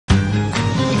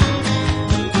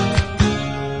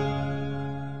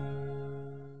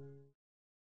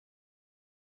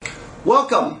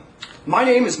Welcome. My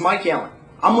name is Mike Allen.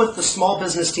 I'm with the small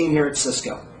business team here at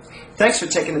Cisco. Thanks for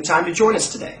taking the time to join us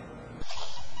today.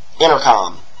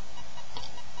 Intercom.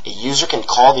 A user can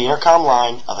call the intercom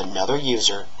line of another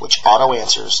user which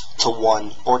auto-answers to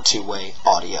one- or two-way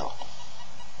audio.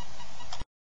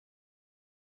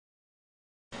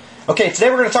 Okay, today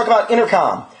we're going to talk about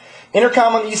intercom.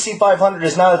 Intercom on the UC520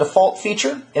 is not a default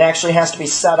feature. It actually has to be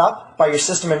set up by your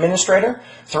system administrator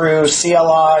through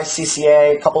CLI,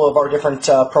 CCA, a couple of our different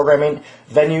programming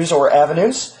venues or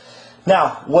avenues.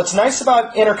 Now, what's nice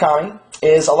about intercomming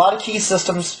is a lot of key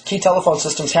telephone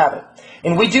systems have it.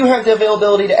 And we do have the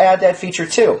availability to add that feature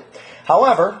too.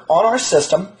 However, on our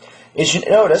system, as you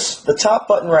notice, the top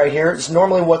button right here is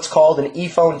normally what's called an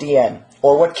ePhone DN,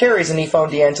 or what carries an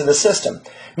ePhone DN to the system.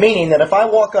 Meaning that if I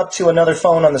walk up to another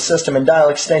phone on the system and dial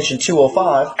extension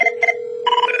 205,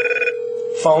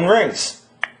 phone rings.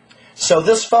 So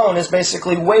this phone is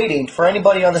basically waiting for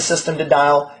anybody on the system to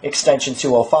dial extension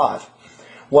 205.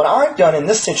 What I've done in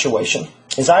this situation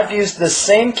is I've used this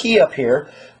same key up here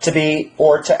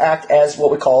to act as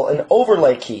what we call an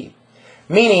overlay key.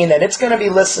 Meaning that it's going to be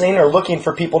listening or looking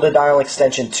for people to dial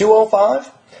extension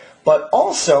 205, but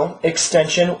also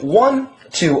extension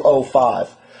 1205,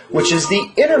 which is the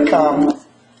intercom,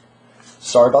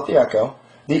 sorry about the echo,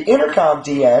 the intercom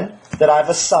DN that I've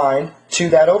assigned to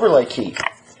that overlay key.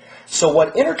 So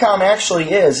what intercom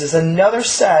actually is another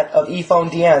set of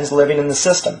ePhone DNs living in the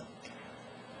system.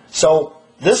 So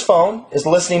this phone is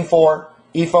listening for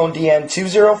ePhone DN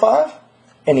 205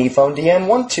 and ePhone DN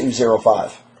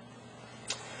 1205.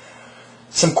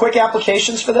 Some quick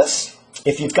applications for this.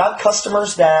 If you've got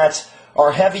customers that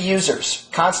are heavy users,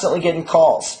 constantly getting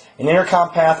calls, an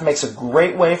intercom path makes a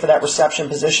great way for that reception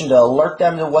position to alert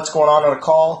them to what's going on a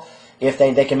call. If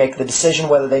they can make the decision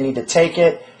whether they need to take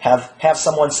it, have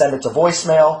someone send it to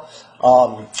voicemail.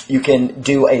 You can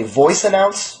do a voice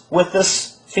announce with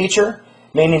this feature,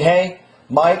 meaning, hey,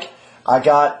 Mike, I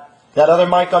got that other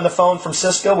Mike on the phone from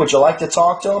Cisco. Would you like to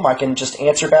talk to him? I can just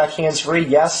answer back hands-free,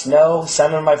 yes, no,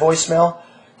 send them my voicemail.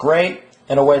 Great,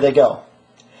 and away they go.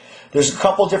 There's a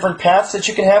couple different paths that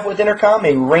you can have with intercom.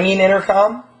 A ringing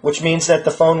intercom, which means that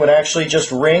the phone would actually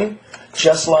just ring,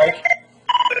 just like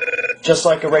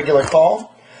a regular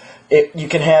call. You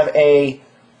can have a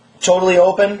totally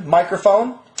open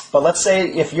microphone, but let's say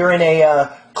if you're in a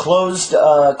closed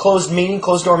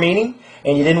door meeting,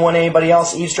 and you didn't want anybody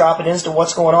else eavesdropping as to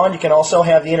what's going on, you can also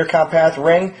have the intercom path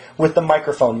ring with the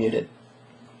microphone muted.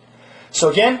 So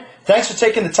again, thanks for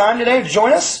taking the time today to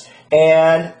join us,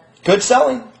 and good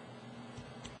selling.